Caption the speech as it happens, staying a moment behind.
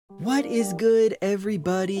What is good,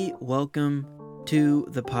 everybody? Welcome to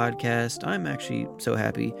the podcast. I'm actually so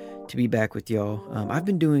happy to be back with y'all. I've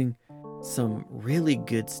been doing some really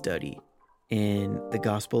good study in the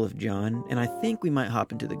Gospel of John, and I think we might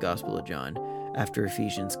hop into the Gospel of John after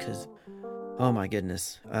Ephesians because, oh my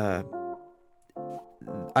goodness,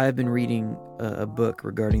 I've been reading a book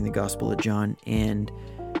regarding the Gospel of John, and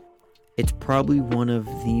it's probably one of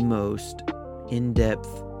the most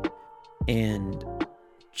in-depth and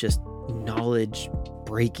just knowledge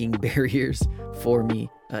breaking barriers for me.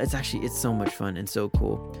 It's so much fun and so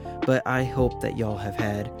cool. But I hope that y'all have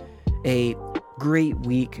had a great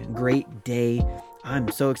week, great day. I'm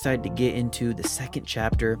so excited to get into the second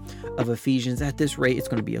chapter of Ephesians. At this rate, it's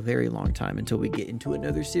going to be a very long time until we get into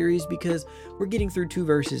another series because we're getting through 2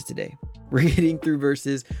 verses today. We're getting through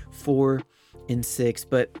verses 4 and 6.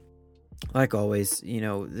 But like always,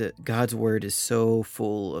 God's word is so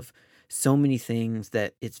full of so many things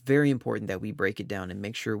that it's very important that we break it down and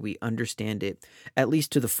make sure we understand it, at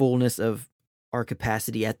least to the fullness of our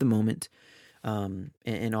capacity at the moment,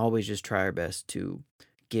 and always just try our best to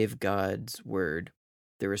give God's word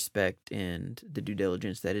the respect and the due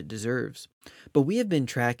diligence that it deserves. But we have been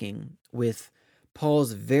tracking with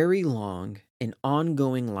Paul's very long and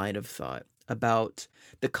ongoing line of thought about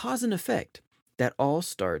the cause and effect that all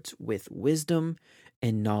starts with wisdom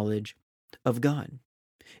and knowledge of God.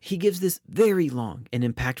 He gives this very long and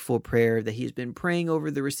impactful prayer that he's been praying over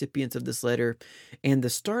the recipients of this letter, and the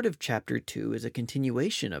start of chapter 2 is a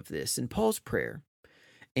continuation of this in Paul's prayer.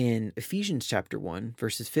 In Ephesians chapter 1,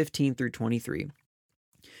 verses 15 through 23,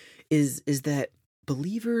 is that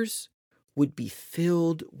believers would be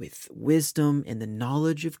filled with wisdom and the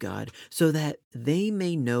knowledge of God so that they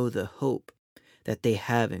may know the hope that they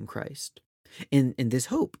have in Christ. And this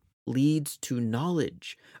hope leads to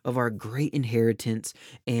knowledge of our great inheritance,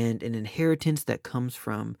 and an inheritance that comes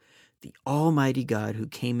from the Almighty God who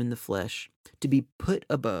came in the flesh to be put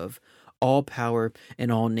above all power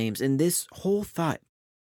and all names. And this whole thought,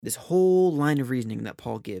 this whole line of reasoning that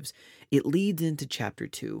Paul gives, it leads into chapter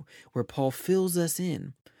 2, where Paul fills us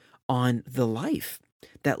in on the life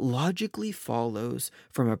that logically follows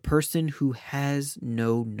from a person who has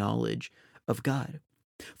no knowledge of God.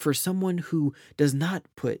 For someone who does not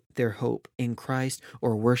put their hope in Christ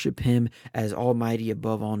or worship him as almighty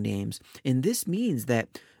above all names. And this means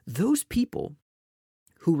that those people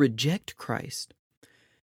who reject Christ,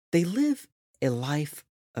 they live a life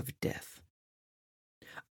of death.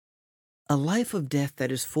 A life of death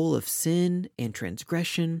that is full of sin and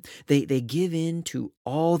transgression. They give in to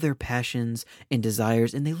all their passions and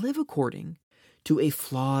desires, and they live according to a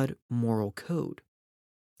flawed moral code.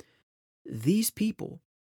 These people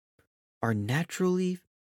are naturally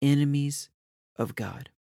enemies of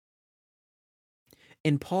God.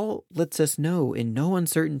 And Paul lets us know in no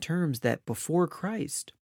uncertain terms that before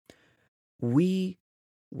Christ, we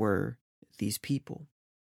were these people.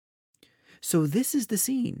 So this is the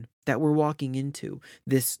scene that we're walking into,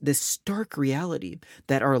 this stark reality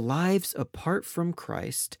that our lives apart from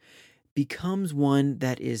Christ becomes one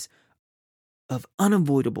that is of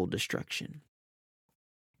unavoidable destruction.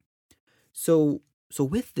 So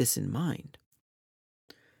with this in mind,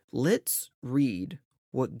 let's read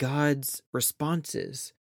what God's response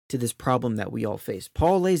is to this problem that we all face.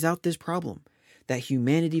 Paul lays out this problem that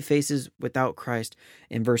humanity faces without Christ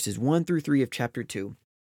in verses 1 through 3 of chapter 2.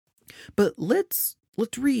 But let's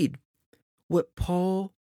read what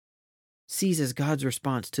Paul sees as God's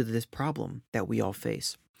response to this problem that we all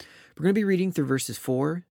face. We're going to be reading through verses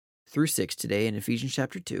 4 through 6 today in Ephesians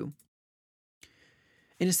chapter 2.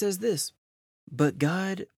 And it says this: "But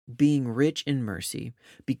God, being rich in mercy,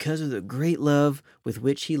 because of the great love with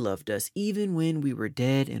which he loved us, even when we were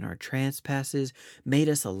dead in our trespasses, made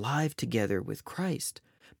us alive together with Christ.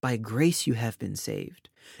 By grace you have been saved,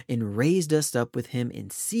 and raised us up with him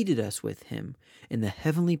and seated us with him in the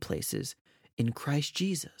heavenly places in Christ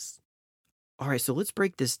Jesus." All right, so let's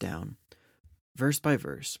break this down verse by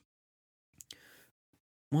verse.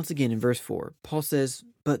 Once again, in verse 4, Paul says,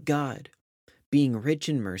 "But God, being rich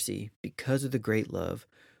in mercy, because of the great love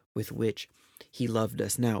with which he loved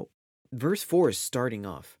us." Now, verse 4 is starting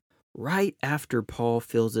off right after Paul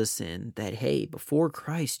fills us in that, hey, before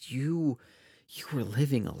Christ, you were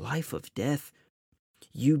living a life of death.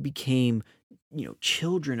 You became,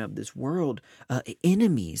 children of this world,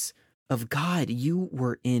 enemies of God. You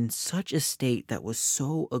were in such a state that was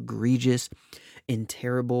so egregious and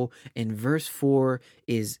terrible. And verse 4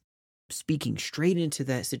 is speaking straight into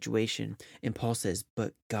that situation. And Paul says,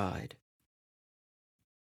 "But God,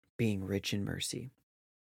 being rich in mercy."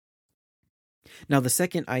 Now, the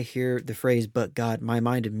second I hear the phrase, but God, my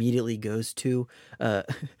mind immediately goes to uh,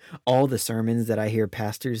 all the sermons that I hear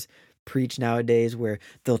pastors preach nowadays where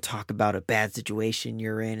they'll talk about a bad situation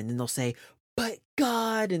you're in and then they'll say, but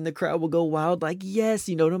God, and the crowd will go wild like, yes,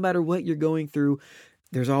 no matter what you're going through,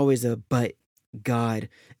 there's always a but God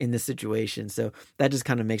in the situation. So that just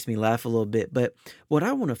kind of makes me laugh a little bit. But what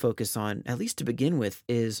I want to focus on, at least to begin with,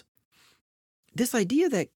 is this idea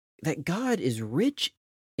that God is rich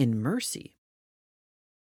in mercy.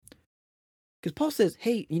 Because Paul says,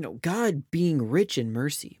 hey, God being rich in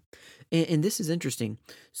mercy. And this is interesting.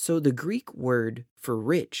 So the Greek word for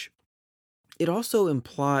rich, it also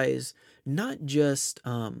implies not just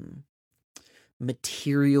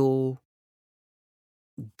material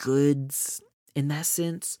goods in that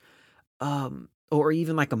sense, or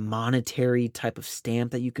even like a monetary type of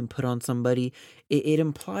stamp that you can put on somebody. It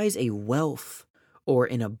implies a wealth or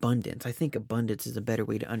an abundance. I think abundance is a better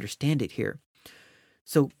way to understand it here.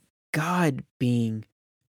 So God being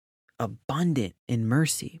abundant in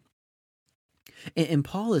mercy. And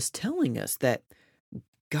Paul is telling us that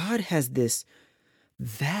God has this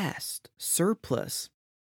vast surplus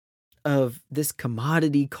of this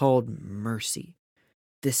commodity called mercy.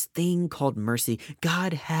 This thing called mercy.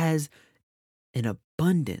 God has an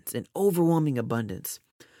abundance, an overwhelming abundance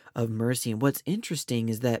of mercy. And what's interesting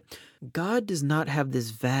is that God does not have this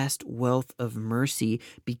vast wealth of mercy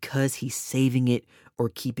because he's saving it or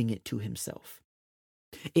keeping it to himself.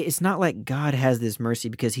 It's not like God has this mercy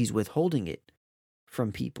because he's withholding it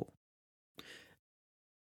from people.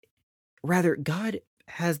 Rather, God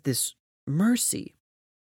has this mercy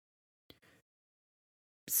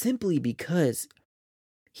simply because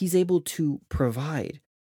he's able to provide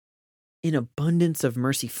an abundance of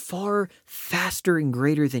mercy far faster and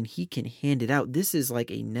greater than he can hand it out. This is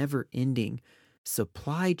like a never-ending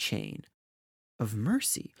supply chain of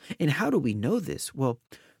mercy. And how do we know this? Well,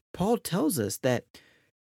 Paul tells us that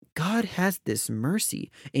God has this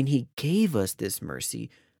mercy, and he gave us this mercy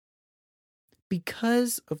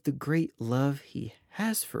because of the great love he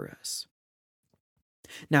has for us.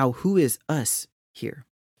 Now, who is us here?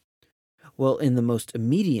 Well, in the most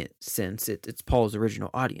immediate sense, it's Paul's original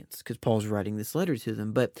audience because Paul's writing this letter to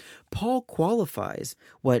them. But Paul qualifies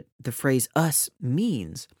what the phrase us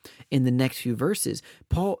means in the next few verses.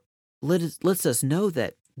 Paul lets us know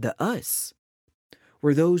that the us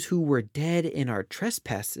were those who were dead in our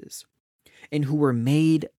trespasses and who were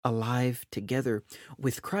made alive together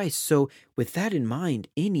with Christ. So with that in mind,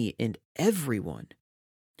 any and everyone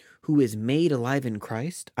who is made alive in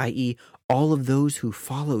Christ, i.e., all of those who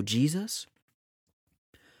follow Jesus,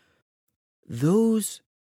 those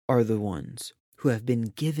are the ones who have been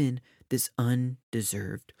given this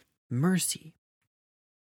undeserved mercy.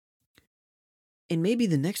 And maybe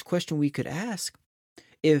the next question we could ask,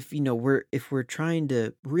 if we're trying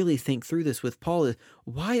to really think through this with Paul, is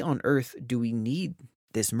why on earth do we need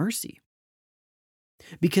this mercy?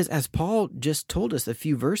 Because as Paul just told us a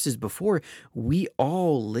few verses before, we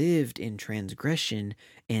all lived in transgression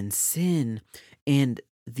and sin, and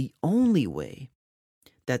the only way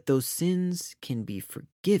that those sins can be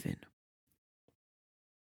forgiven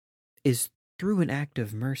is through an act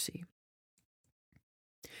of mercy.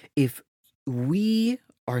 If we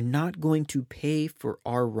are not going to pay for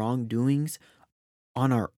our wrongdoings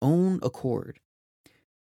on our own accord,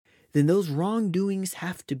 then those wrongdoings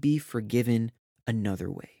have to be forgiven another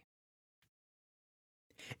way.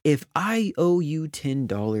 If I owe you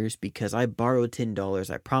 $10 because I borrowed $10,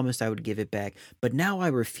 I promised I would give it back, but now I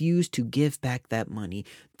refuse to give back that money,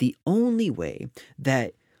 the only way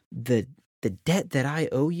that the debt that I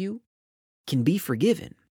owe you can be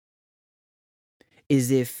forgiven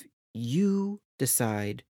is if you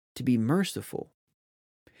decide to be merciful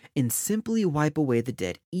and simply wipe away the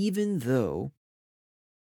debt, even though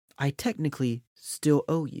I technically still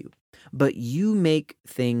owe you. But you make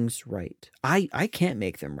things right. I can't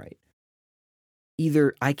make them right.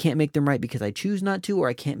 Either I can't make them right because I choose not to, or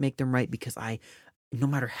I can't make them right because no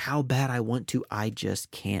matter how bad I want to, I just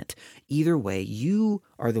can't. Either way, you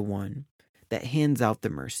are the one that hands out the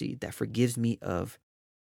mercy that forgives me of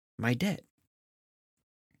my debt.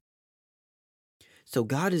 So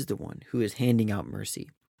God is the one who is handing out mercy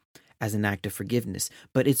as an act of forgiveness.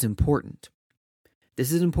 But it's important.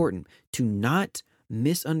 This is important to not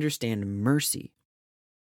misunderstand mercy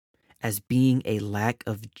as being a lack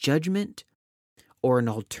of judgment or an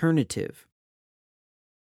alternative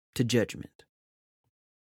to judgment.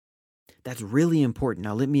 That's really important.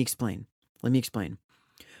 Now, let me explain.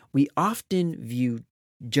 We often view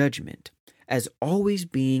judgment as always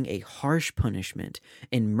being a harsh punishment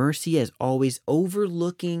and mercy as always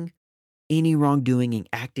overlooking any wrongdoing and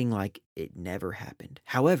acting like it never happened.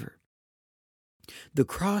 However, the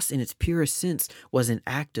cross in its purest sense was an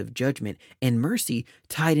act of judgment and mercy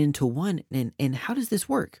tied into one. And how does this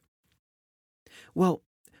work? Well,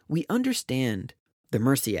 we understand the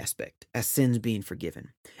mercy aspect as sins being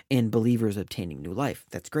forgiven and believers obtaining new life.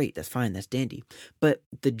 That's great. That's fine. That's dandy. But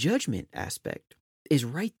the judgment aspect is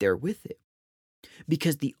right there with it,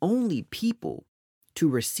 because the only people to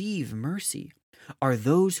receive mercy are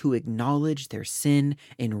those who acknowledge their sin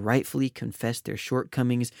and rightfully confess their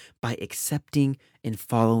shortcomings by accepting and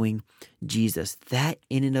following Jesus. That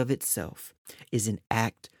in and of itself is an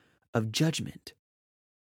act of judgment.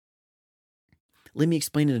 Let me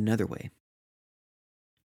explain it another way.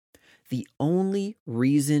 The only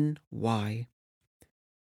reason why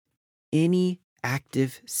any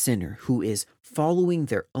active sinner who is following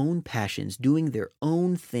their own passions, doing their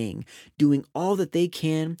own thing, doing all that they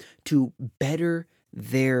can to better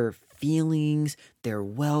their feelings, their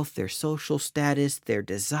wealth, their social status, their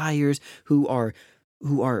desires, who are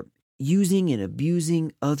using and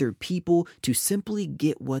abusing other people to simply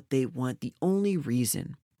get what they want, the only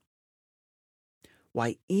reason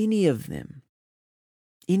why any of them,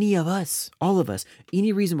 any of us, all of us,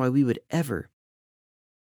 any reason why we would ever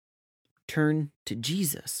turn to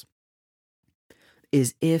Jesus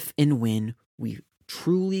is if and when we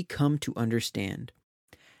truly come to understand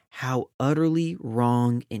how utterly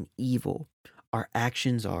wrong and evil our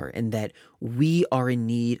actions are, and that we are in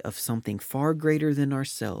need of something far greater than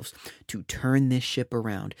ourselves to turn this ship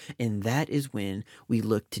around. And that is when we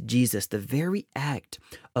look to Jesus. The very act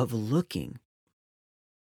of looking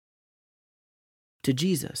to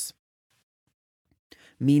Jesus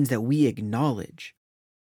means that we acknowledge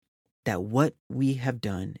that what we have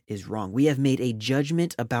done is wrong. We have made a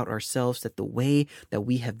judgment about ourselves that the way that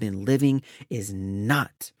we have been living is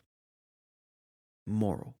not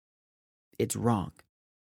moral. It's wrong.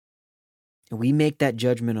 And we make that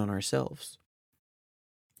judgment on ourselves.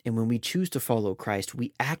 And when we choose to follow Christ,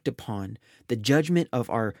 we act upon the judgment of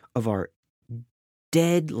our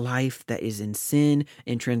dead life that is in sin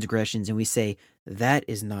and transgressions, and we say, that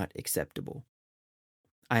is not acceptable.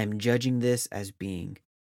 I am judging this as being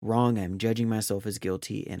wrong. I am judging myself as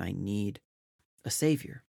guilty, and I need a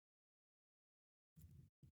Savior.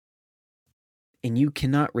 And you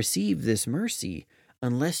cannot receive this mercy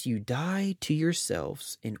unless you die to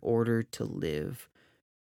yourselves in order to live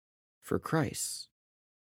for Christ.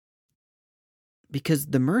 Because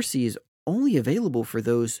the mercy is only available for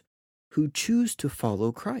those who choose to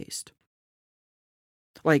follow Christ.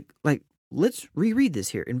 Like let's reread this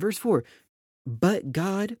here in verse 4. But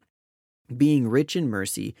God, being rich in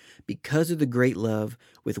mercy, because of the great love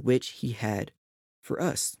with which he had for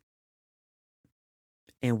us.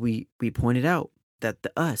 And we pointed out that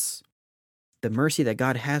the mercy that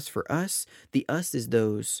God has for us, the us is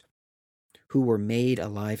those who were made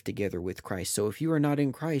alive together with Christ. So if you are not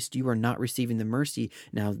in Christ, you are not receiving the mercy.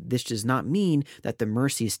 Now, this does not mean that the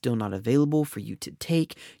mercy is still not available for you to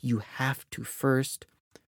take. You have to first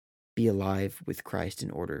be alive with Christ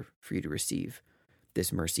in order for you to receive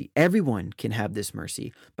this mercy. Everyone can have this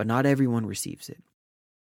mercy, but not everyone receives it.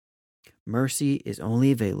 Mercy is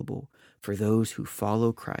only available for those who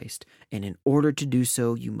follow Christ, and in order to do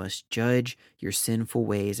so, you must judge your sinful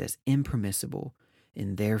ways as impermissible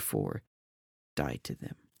and therefore die to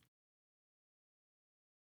them.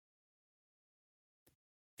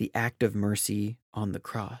 The act of mercy on the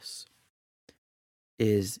cross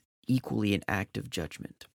is equally an act of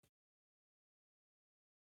judgment.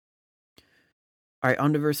 All right,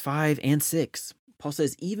 on to verse 5 and 6. Paul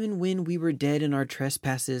says, even when we were dead in our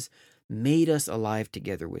trespasses, made us alive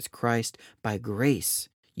together with Christ. By grace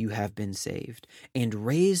you have been saved, and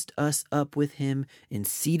raised us up with him, and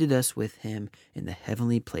seated us with him in the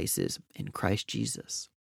heavenly places in Christ Jesus.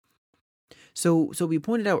 So we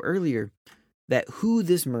pointed out earlier that who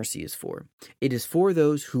this mercy is for. It is for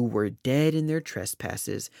those who were dead in their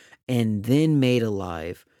trespasses and then made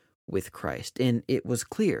alive with Christ. And it was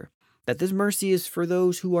clear that this mercy is for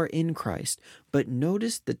those who are in Christ. But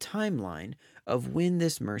notice the timeline of when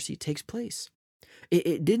this mercy takes place.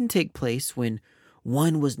 It didn't take place when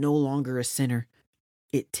one was no longer a sinner.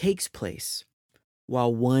 It takes place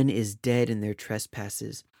while one is dead in their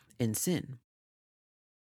trespasses and sin.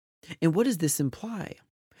 And what does this imply?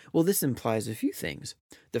 Well, this implies a few things.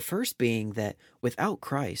 The first being that without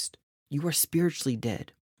Christ, you are spiritually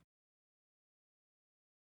dead.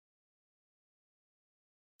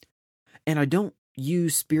 And I don't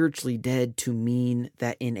use spiritually dead to mean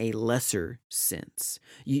that in a lesser sense.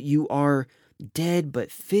 You are dead,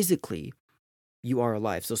 but physically you are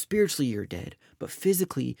alive. So spiritually, you're dead, but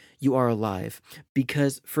physically, you are alive.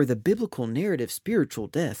 Because for the biblical narrative, spiritual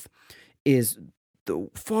death is the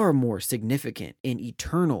far more significant and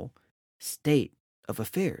eternal state of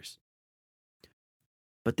affairs.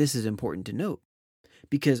 But this is important to note,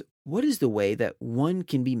 because what is the way that one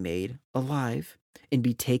can be made alive and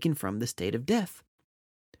be taken from the state of death?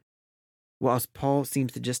 Well, as Paul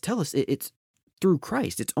seems to just tell us, it's through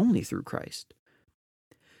Christ. It's only through Christ.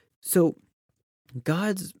 So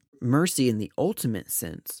God's mercy in the ultimate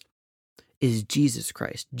sense is Jesus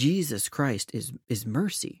Christ. Jesus Christ is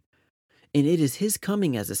mercy. And it is his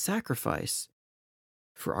coming as a sacrifice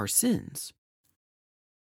for our sins.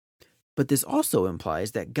 But this also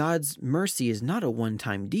implies that God's mercy is not a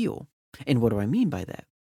one-time deal. And what do I mean by that?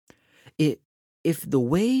 If the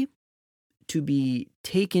way to be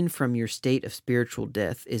taken from your state of spiritual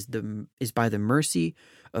death is by the mercy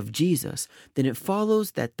of Jesus, then it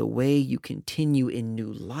follows that the way you continue in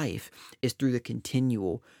new life is through the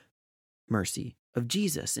continual mercy of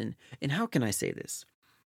Jesus. And how can I say this?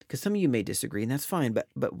 Because some of you may disagree, and that's fine,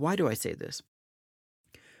 but why do I say this?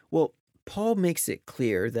 Well, Paul makes it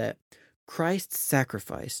clear that Christ's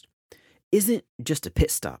sacrifice isn't just a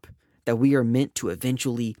pit stop that we are meant to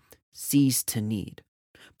eventually cease to need.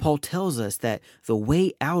 Paul tells us that the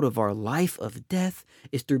way out of our life of death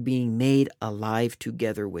is through being made alive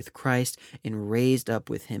together with Christ and raised up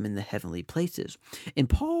with him in the heavenly places. And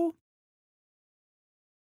Paul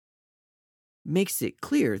makes it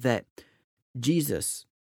clear that Jesus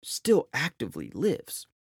still actively lives.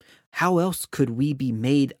 How else could we be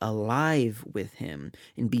made alive with him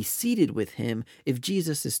and be seated with him if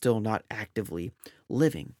Jesus is still not actively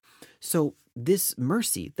living? So this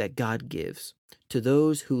mercy that God gives to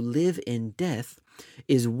those who live in death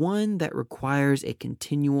is one that requires a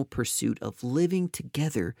continual pursuit of living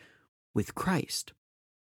together with Christ.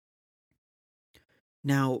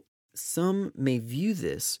 Now, some may view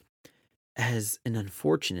this as an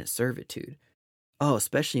unfortunate servitude. Oh,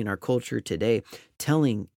 especially in our culture today,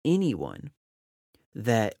 telling anyone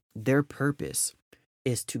that their purpose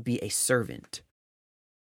is to be a servant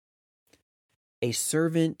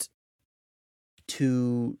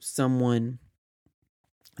to someone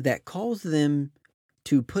that calls them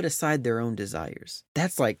to put aside their own desires.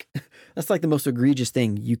 That's like the most egregious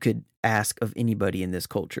thing you could ask of anybody in this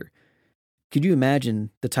culture. Could you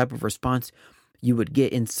imagine the type of response you would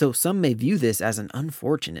get? And so some may view this as an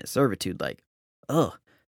unfortunate servitude, like, oh,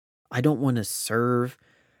 I don't want to serve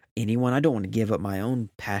anyone. I don't want to give up my own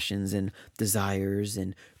passions and desires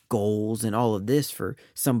and goals and all of this for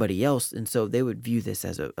somebody else. And so they would view this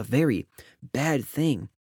as a very bad thing.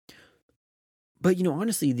 But,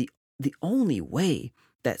 honestly, the only way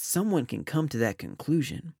that someone can come to that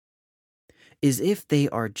conclusion is if they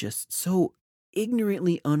are just so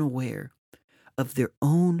ignorantly unaware of their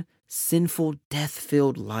own sinful,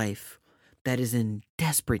 death-filled life that is in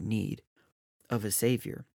desperate need of a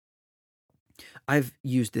Savior. I've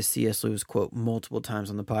used this C.S. Lewis quote multiple times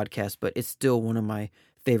on the podcast, but it's still one of my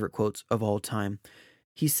favorite quotes of all time.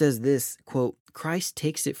 He says this, quote, "Christ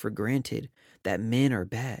takes it for granted that men are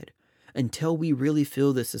bad until we really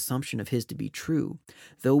feel this assumption of his to be true.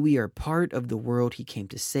 Though we are part of the world he came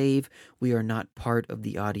to save, we are not part of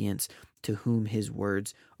the audience to whom his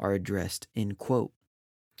words are addressed," end quote.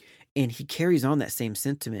 And he carries on that same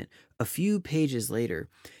sentiment a few pages later,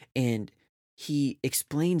 and he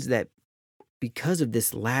explains that because of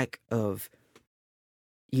this lack of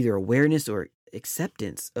either awareness or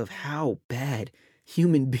acceptance of how bad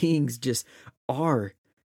human beings just are,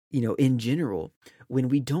 in general, when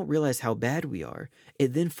we don't realize how bad we are,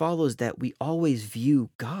 it then follows that we always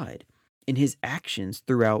view God and his actions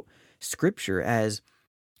throughout Scripture as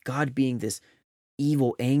God being this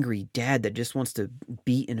evil, angry dad that just wants to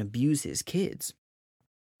beat and abuse his kids.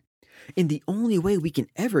 And the only way we can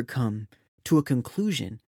ever come to a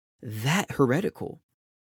conclusion that heretical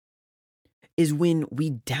is when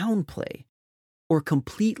we downplay or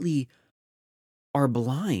completely are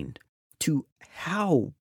blind to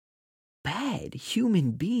how bad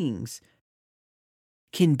human beings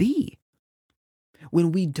can be.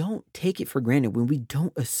 When we don't take it for granted, when we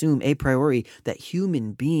don't assume a priori that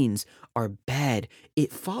human beings are bad,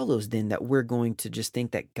 it follows then that we're going to just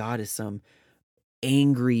think that God is some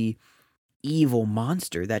angry, evil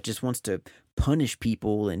monster that just wants to punish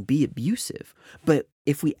people and be abusive. But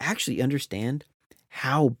if we actually understand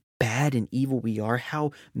how bad and evil we are,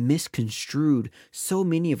 how misconstrued so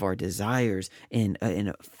many of our desires and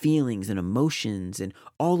feelings and emotions and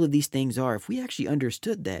all of these things are, if we actually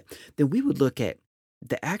understood that, then we would look at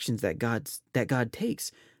the actions that God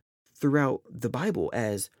takes throughout the Bible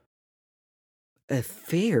as a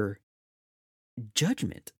fair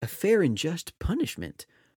judgment, a fair and just punishment.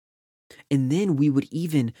 And then we would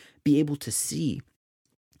even be able to see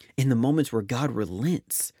in the moments where God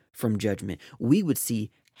relents from judgment, we would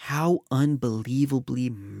see how unbelievably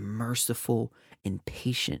merciful and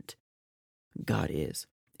patient God is.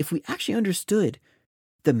 If we actually understood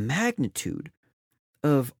the magnitude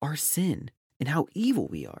of our sin and how evil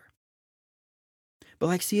we are. But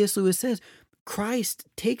like C.S. Lewis says, Christ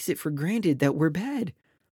takes it for granted that we're bad.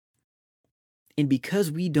 And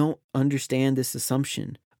because we don't understand this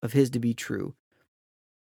assumption of his to be true,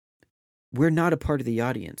 we're not a part of the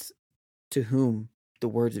audience to whom the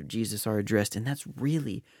words of Jesus are addressed. And that's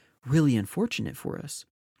really, really unfortunate for us.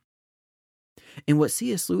 And what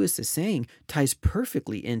C.S. Lewis is saying ties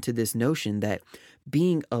perfectly into this notion that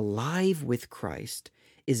being alive with Christ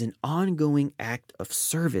is an ongoing act of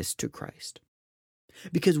service to Christ.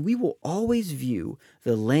 Because we will always view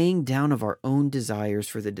the laying down of our own desires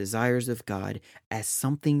for the desires of God as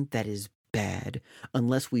something that is bad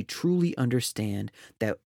unless we truly understand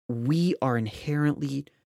that we are inherently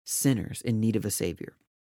sinners in need of a Savior.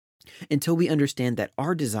 Until we understand that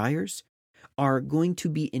our desires are going to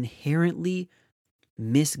be inherently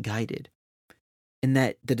misguided and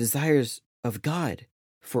that the desires of God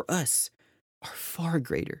for us are far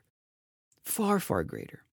greater, far, far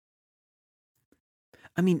greater.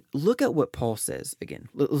 I mean, look at what Paul says again.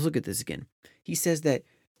 Let's look at this again. He says that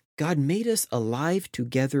God made us alive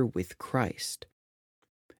together with Christ,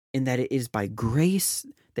 and that it is by grace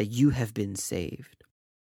that you have been saved.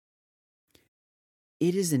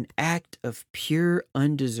 It is an act of pure,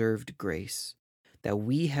 undeserved grace that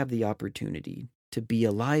we have the opportunity to be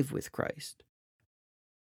alive with Christ,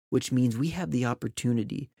 which means we have the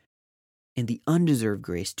opportunity and the undeserved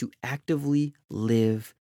grace to actively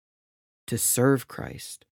live to serve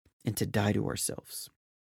Christ and to die to ourselves.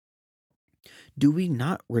 Do we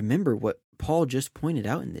not remember what Paul just pointed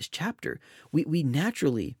out in this chapter? We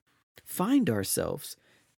naturally find ourselves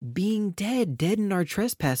being dead in our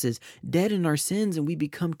trespasses, dead in our sins, and we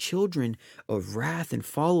become children of wrath and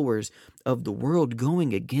followers of the world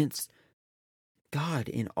going against God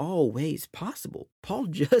in all ways possible. Paul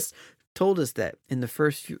just told us that in the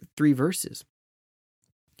first 3 verses.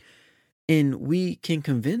 And we can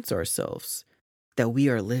convince ourselves that we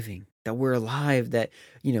are living, that we're alive, that,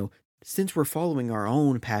 since we're following our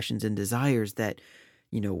own passions and desires, that,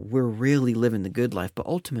 we're really living the good life. But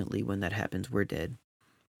ultimately, when that happens, we're dead.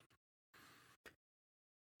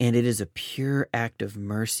 And it is a pure act of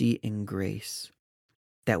mercy and grace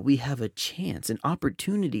that we have a chance, an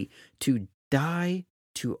opportunity to die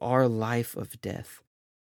to our life of death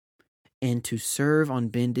and to serve on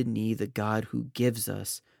bended knee the God who gives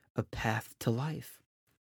us a path to life.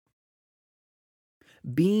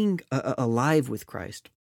 Being alive with Christ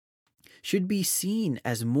should be seen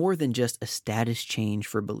as more than just a status change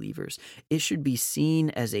for believers. It should be seen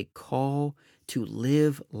as a call to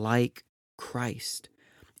live like Christ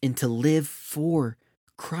and to live for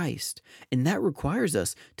Christ. And that requires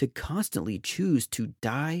us to constantly choose to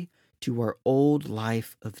die to our old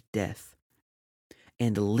life of death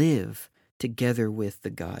and live together with the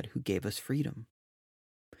God who gave us freedom.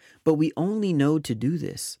 But we only know to do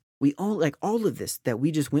this. We all, like all of this that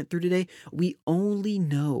we just went through today, we only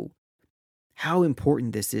know how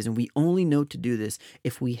important this is, and we only know to do this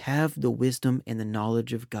if we have the wisdom and the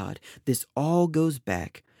knowledge of God. This all goes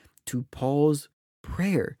back to Paul's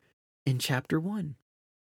prayer in chapter 1.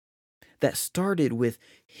 That started with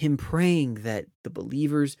him praying that the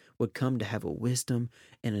believers would come to have a wisdom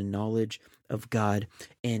and a knowledge of God.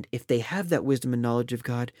 And if they have that wisdom and knowledge of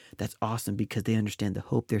God, that's awesome because they understand the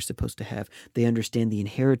hope they're supposed to have. They understand the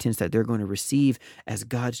inheritance that they're going to receive as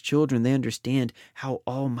God's children. They understand how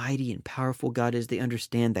almighty and powerful God is. They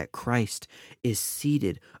understand that Christ is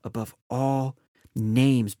seated above all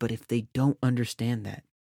names. But if they don't understand that,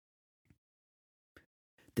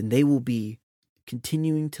 then they will be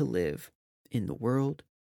continuing to live in the world,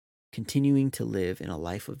 continuing to live in a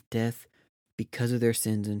life of death because of their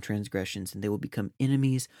sins and transgressions, and they will become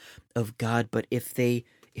enemies of God. But if they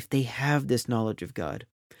have this knowledge of God,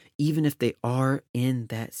 even if they are in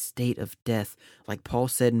that state of death, like Paul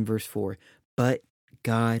said in verse 4, but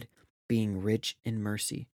God being rich in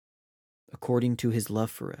mercy, according to his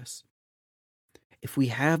love for us. If we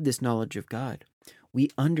have this knowledge of God, we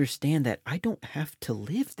understand that I don't have to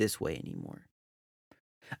live this way anymore.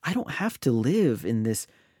 I don't have to live in this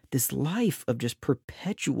life of just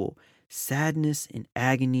perpetual sadness and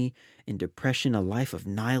agony and depression, a life of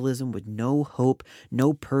nihilism with no hope,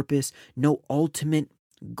 no purpose, no ultimate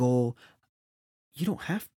goal. You don't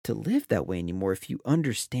have to live that way anymore. If you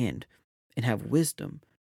understand and have wisdom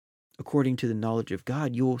according to the knowledge of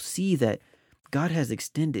God, you will see that God has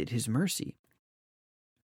extended his mercy.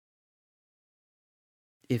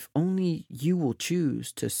 If only you will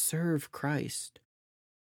choose to serve Christ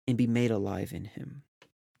and be made alive in him.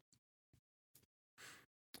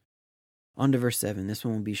 On to verse 7. This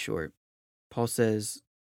one will be short. Paul says,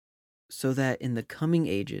 so that in the coming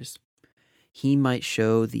ages he might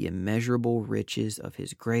show the immeasurable riches of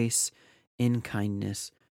his grace in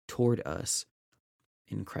kindness toward us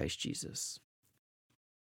in Christ Jesus.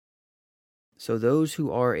 So those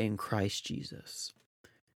who are in Christ Jesus,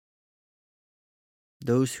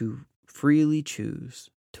 those who freely choose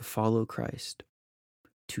to follow Christ,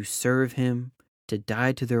 to serve him, to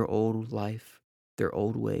die to their old life, their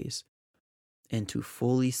old ways, and to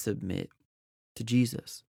fully submit to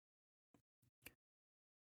Jesus,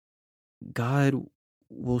 God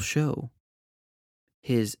will show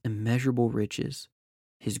his immeasurable riches,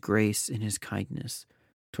 his grace, and his kindness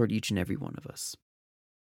toward each and every one of us.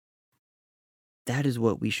 That is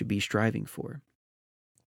what we should be striving for.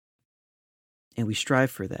 And we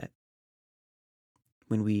strive for that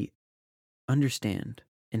when we understand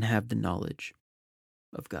and have the knowledge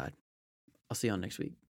of God. I'll see y'all next week.